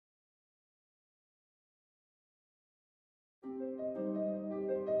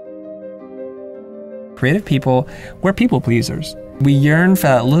creative people, we're people pleasers. We yearn for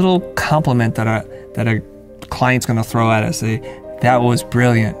that little compliment that a client's going to throw at us. Say, that was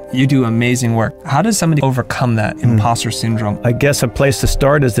brilliant. You do amazing work. How does somebody overcome that imposter syndrome? I guess a place to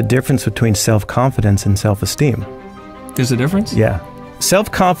start is the difference between self-confidence and self-esteem. There's a difference? Yeah.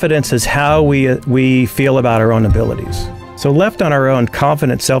 Self-confidence is how we feel about our own abilities. So left on our own,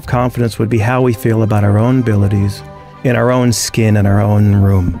 self-confidence would be how we feel about our own abilities in our own skin, in our own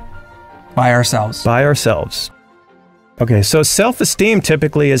room. By ourselves. By ourselves. Okay, so self-esteem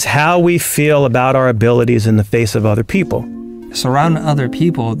typically is how we feel about our abilities in the face of other people. Surround other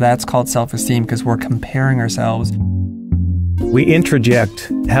people, that's called self-esteem because we're comparing ourselves. We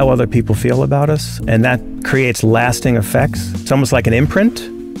introject how other people feel about us, and that creates lasting effects. It's almost like an imprint,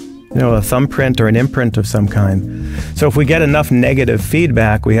 you know, a thumbprint or an imprint of some kind. So if we get enough negative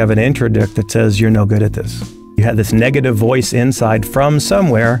feedback, we have an introject that says, you're no good at this. You had this negative voice inside from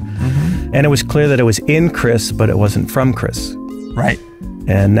somewhere, and it was clear that it was in Chris, but it wasn't from Chris. Right.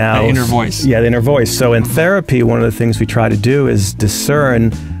 And now, the inner voice. Yeah, the inner voice. So in therapy, one of the things we try to do is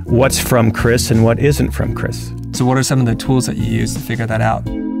discern what's from Chris and what isn't from Chris. So what are some of the tools that you use to figure that out?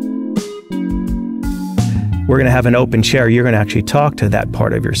 We're going to have an open chair. You're going to actually talk to that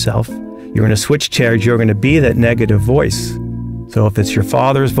part of yourself. You're going to switch chairs. You're going to be that negative voice. So if it's your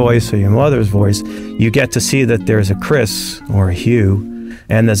father's voice or your mother's voice, you get to see that there's a Chris or a Hugh,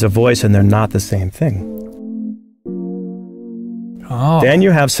 and there's a voice, and they're not the same thing. Oh. Then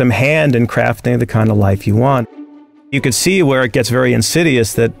you have some hand in crafting the kind of life you want. You could see where it gets very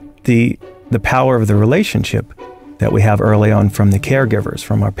insidious that the power of the relationship that we have early on from the caregivers,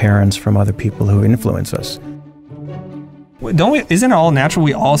 from our parents, from other people who influence us. Isn't it all natural?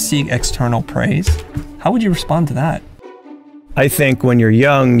 We all seek external praise. How would you respond to that? I think when you're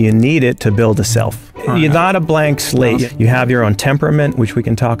young, you need it to build a self. You're not a blank slate. You have your own temperament, which we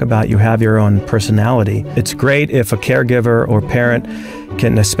can talk about. You have your own personality. It's great if a caregiver or parent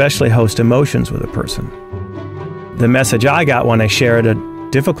can especially host emotions with a person. The message I got when I shared a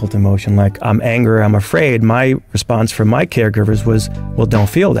difficult emotion, like I'm angry, I'm afraid, my response from my caregivers was, well, don't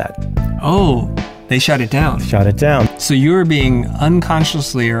feel that. Oh, they shut it down. Shut it down. So you're being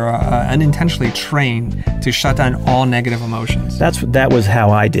unconsciously or unintentionally trained to shut down all negative emotions. That was how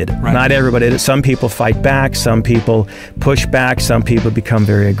I did it. Right. Not everybody did it. Some people fight back, some people push back, some people become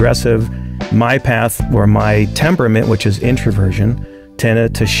very aggressive. My path, or my temperament, which is introversion,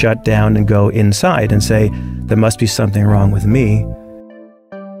 tended to shut down and go inside and say, there must be something wrong with me.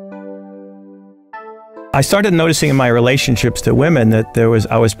 I started noticing in my relationships to women that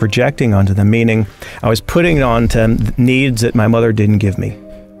I was projecting onto them, meaning I was putting on to needs that my mother didn't give me.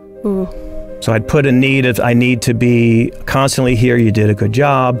 Ooh. So I'd put a need of, I need to be constantly here, you did a good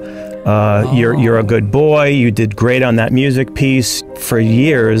job, you're a good boy, you did great on that music piece. For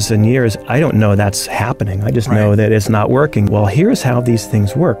years and years, I don't know that's happening. I just know that it's not working. Well, here's how these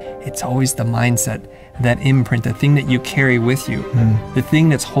things work. It's always the mindset, that imprint, the thing that you carry with you, the thing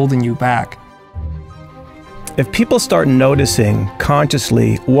that's holding you back. If people start noticing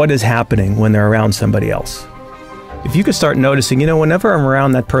consciously what is happening when they're around somebody else, if you could start noticing, you know, whenever I'm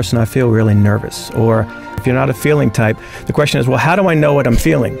around that person, I feel really nervous. Or if you're not a feeling type, the question is, well, how do I know what I'm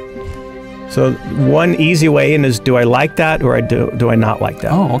feeling? So one easy way in is, do I like that or do I not like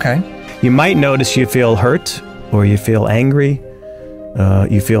that? Oh, okay. You might notice you feel hurt or you feel angry,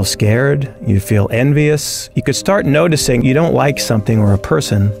 you feel scared, you feel envious. You could start noticing you don't like something or a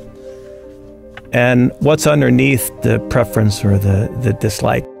person, and what's underneath the preference or the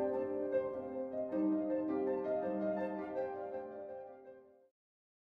dislike.